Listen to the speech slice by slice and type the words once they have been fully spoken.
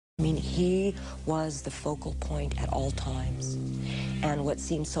I mean, he was the focal point at all times. And what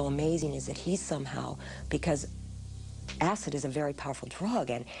seems so amazing is that he somehow, because acid is a very powerful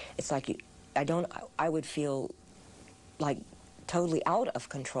drug, and it's like I would feel like totally out of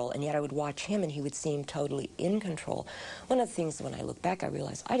control, and yet I would watch him and he would seem totally in control. One of the things, when I look back, I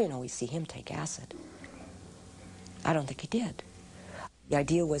realized I didn't always see him take acid. I don't think he did. The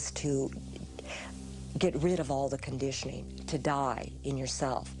idea was to get rid of all the conditioning, to die in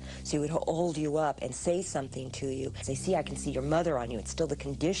yourself. So he would hold you up and say something to you. Say, see, I can see your mother on you. It's still the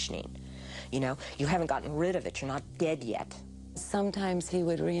conditioning. You know, you haven't gotten rid of it. You're not dead yet. Sometimes he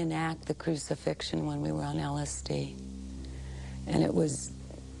would reenact the crucifixion when we were on LSD. And it was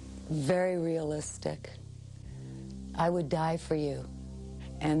very realistic. I would die for you.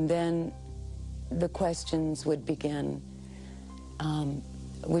 And then the questions would begin,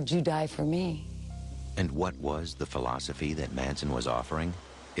 would you die for me? And what was the philosophy that Manson was offering?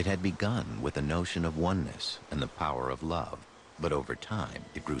 It had begun with the notion of oneness and the power of love. But over time,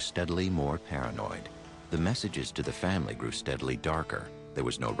 it grew steadily more paranoid. The messages to the family grew steadily darker. There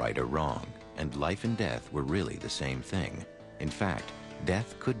was no right or wrong, and life and death were really the same thing. In fact,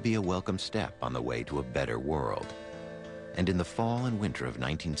 death could be a welcome step on the way to a better world. And in the fall and winter of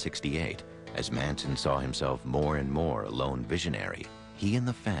 1968, as Manson saw himself more and more a lone visionary, he and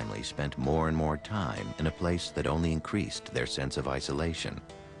the family spent more and more time in a place that only increased their sense of isolation.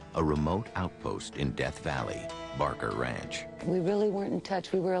 A remote outpost in Death Valley, Barker Ranch. We really weren't in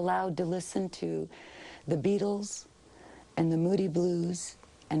touch. We were allowed to listen to the Beatles and the Moody Blues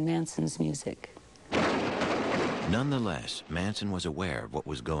and Manson's music. Nonetheless, Manson was aware of what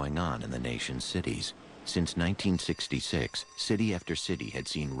was going on in the nation's cities. Since 1966, city after city had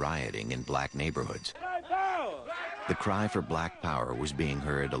seen rioting in black neighborhoods. The cry for black power was being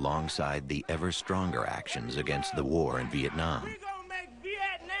heard alongside the ever stronger actions against the war in Vietnam. We're gonna make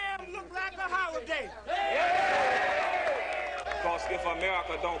Vietnam look like a holiday. Because if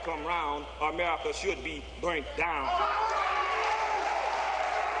America don't come round, America should be burnt down.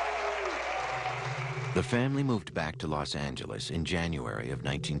 The family moved back to Los Angeles in January of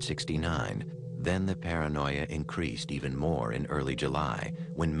 1969. Then the paranoia increased even more in early July,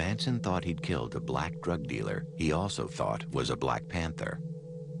 when Manson thought he'd killed a black drug dealer he also thought was a Black Panther.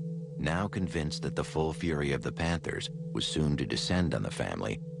 Now convinced that the full fury of the Panthers was soon to descend on the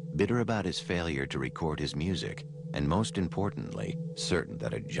family, bitter about his failure to record his music, and most importantly, certain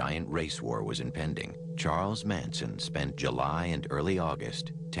that a giant race war was impending, Charles Manson spent July and early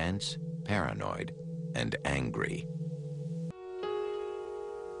August tense, paranoid, and angry.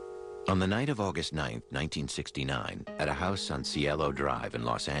 On the night of August 9, 1969, at a house on Cielo Drive in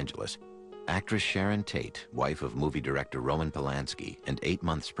Los Angeles, actress Sharon Tate, wife of movie director Roman Polanski and 8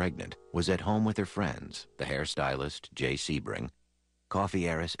 months pregnant, was at home with her friends, the hairstylist Jay Sebring, coffee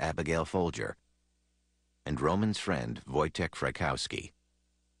heiress Abigail Folger, and Roman's friend Wojtek Frykowski.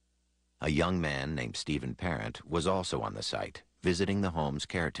 A young man named Stephen Parent was also on the site, visiting the home's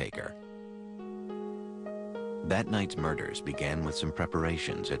caretaker. That night's murders began with some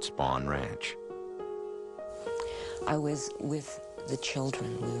preparations at Spawn Ranch. I was with the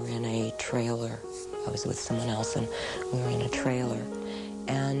children. We were in a trailer. I was with someone else, and we were in a trailer.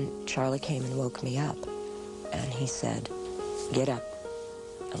 And Charlie came and woke me up. And he said, get up.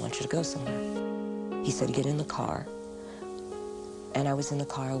 I want you to go somewhere. He said, get in the car. And I was in the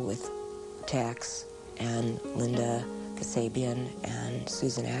car with Tex and Linda Kasabian and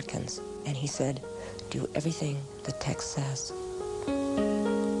Susan Atkins. And he said, do everything that Tex says.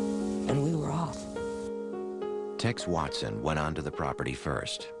 And we were off. Tex Watson went onto the property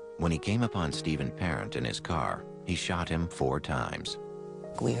first. When he came upon Stephen Parent in his car, he shot him 4 times.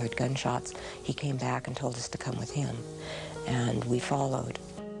 We heard gunshots. He came back and told us to come with him. And we followed.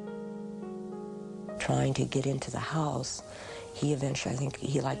 Trying to get into the house, he eventually, I think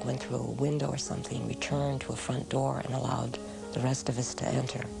he went through a window or something, returned to a front door and allowed the rest of us to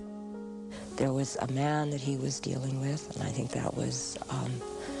enter. There was a man that he was dealing with, and I think that was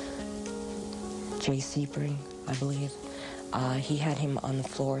Jay Sebring, I believe. He had him on the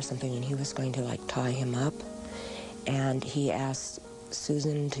floor or something, and he was going to tie him up. And he asked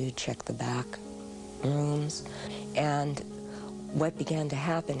Susan to check the back rooms. And what began to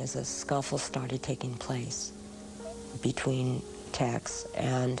happen is a scuffle started taking place between Tex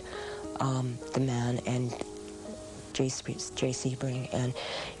and the man and Jay Sebring, and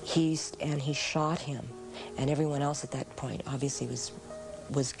he shot him, and everyone else at that point obviously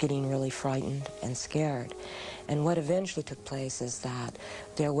was getting really frightened and scared. And what eventually took place is that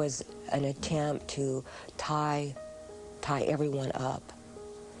there was an attempt to tie everyone up,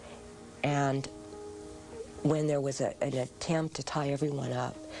 and when there was an attempt to tie everyone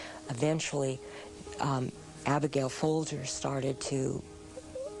up, eventually Abigail Folger started to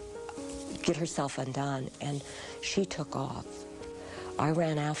get herself undone, and she took off. I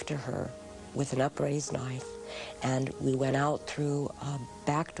ran after her with an upraised knife, and we went out through a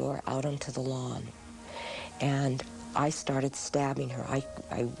back door out onto the lawn. And I started stabbing her.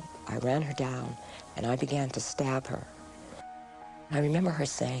 I ran her down, and I began to stab her. I remember her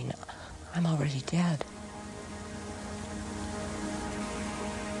saying, "I'm already dead."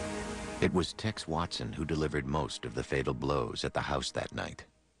 It was Tex Watson who delivered most of the fatal blows at the house that night.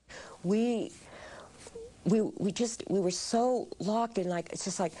 We were so locked in, like, it's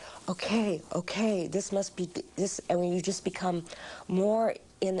just like, okay, this must be this, and you just become more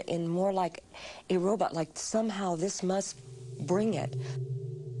in more like a robot, like somehow this must bring it.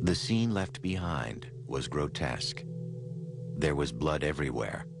 The scene left behind was grotesque. There was blood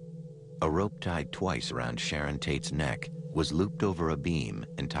everywhere. A rope tied twice around Sharon Tate's neck was looped over a beam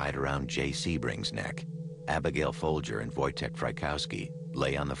and tied around Jay Sebring's neck. Abigail Folger and Wojtek Frykowski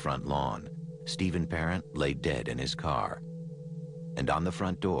lay on the front lawn. Stephen Parent lay dead in his car. And on the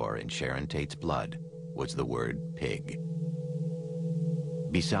front door in Sharon Tate's blood was the word pig.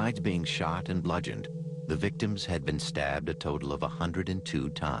 Besides being shot and bludgeoned, the victims had been stabbed a total of 102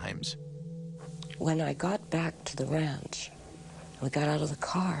 times. When I got back to the ranch, we got out of the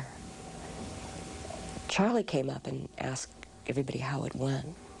car, Charlie came up and asked everybody how it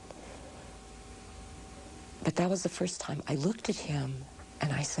went. But that was the first time I looked at him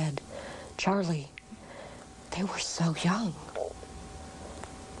and I said, "Charlie, they were so young."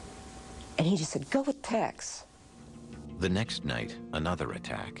 And he just said, "Go with Tex." The next night, another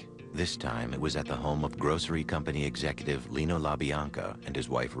attack. This time, it was at the home of grocery company executive Lino LaBianca and his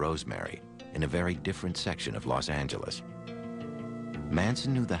wife Rosemary in a very different section of Los Angeles.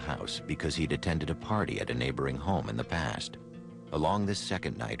 Manson knew the house because he'd attended a party at a neighboring home in the past. Along this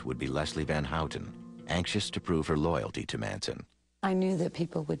second night would be Leslie Van Houten, anxious to prove her loyalty to Manson. I knew that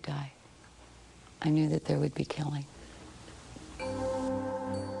people would die. I knew that there would be killing.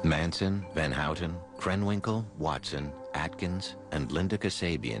 Manson, Van Houten, Krenwinkel, Watson, Atkins, and Linda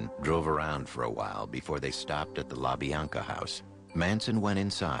Kasabian drove around for a while before they stopped at the LaBianca house. Manson went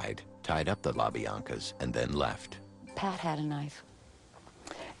inside, tied up the LaBiancas, and then left. Pat had a knife.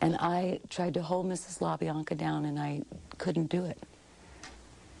 And I tried to hold Mrs. LaBianca down, and I couldn't do it.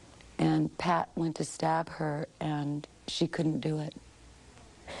 And Pat went to stab her, and she couldn't do it.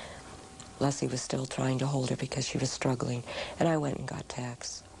 Leslie was still trying to hold her because she was struggling, and I went and got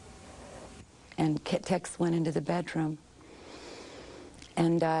Tex. And Tex went into the bedroom,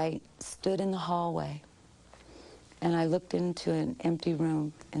 and I stood in the hallway, and I looked into an empty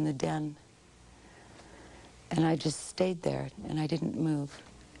room in the den, and I just stayed there, and I didn't move.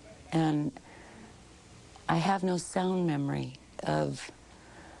 And I have no sound memory of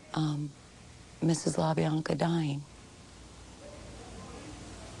Mrs. LaBianca dying.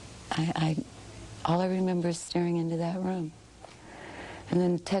 All I remember is staring into that room. And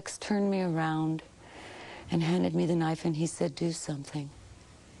then Tex turned me around and handed me the knife, and he said, "Do something."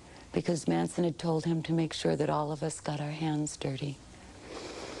 Because Manson had told him to make sure that all of us got our hands dirty.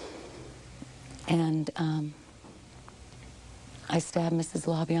 And I stabbed Mrs.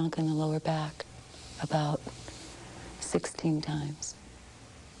 LaBianca in the lower back about 16 times.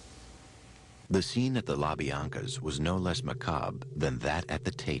 The scene at the LaBiancas was no less macabre than that at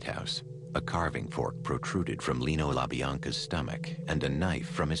the Tate house. A carving fork protruded from Lino LaBianca's stomach and a knife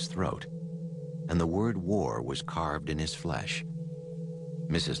from his throat. And the word war was carved in his flesh.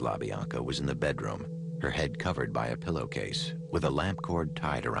 Mrs. LaBianca was in the bedroom, her head covered by a pillowcase, with a lamp cord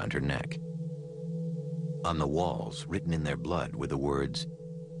tied around her neck. On the walls, written in their blood, were the words,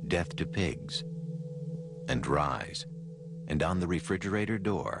 "Death to pigs," and "Rise." And on the refrigerator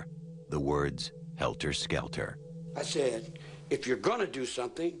door, the words, "Helter Skelter." I said, if you're gonna do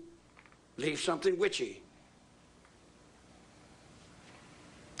something, leave something witchy.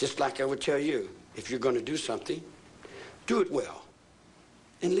 Just like I would tell you, if you're gonna do something, do it well,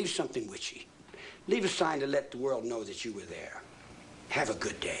 and leave something witchy. Leave a sign to let the world know that you were there. Have a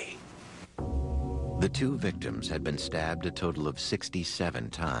good day. The two victims had been stabbed a total of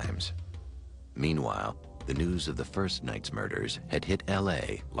 67 times. Meanwhile, the news of the first night's murders had hit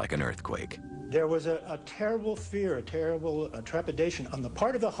L.A. like an earthquake. There was a terrible fear, a terrible trepidation on the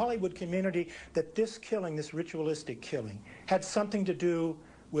part of the Hollywood community that this killing, this ritualistic killing, had something to do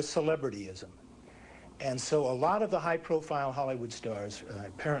with celebrityism. And so a lot of the high-profile Hollywood stars,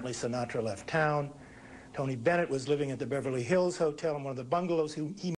 apparently Sinatra left town. Tony Bennett was living at the Beverly Hills Hotel in one of the bungalows. He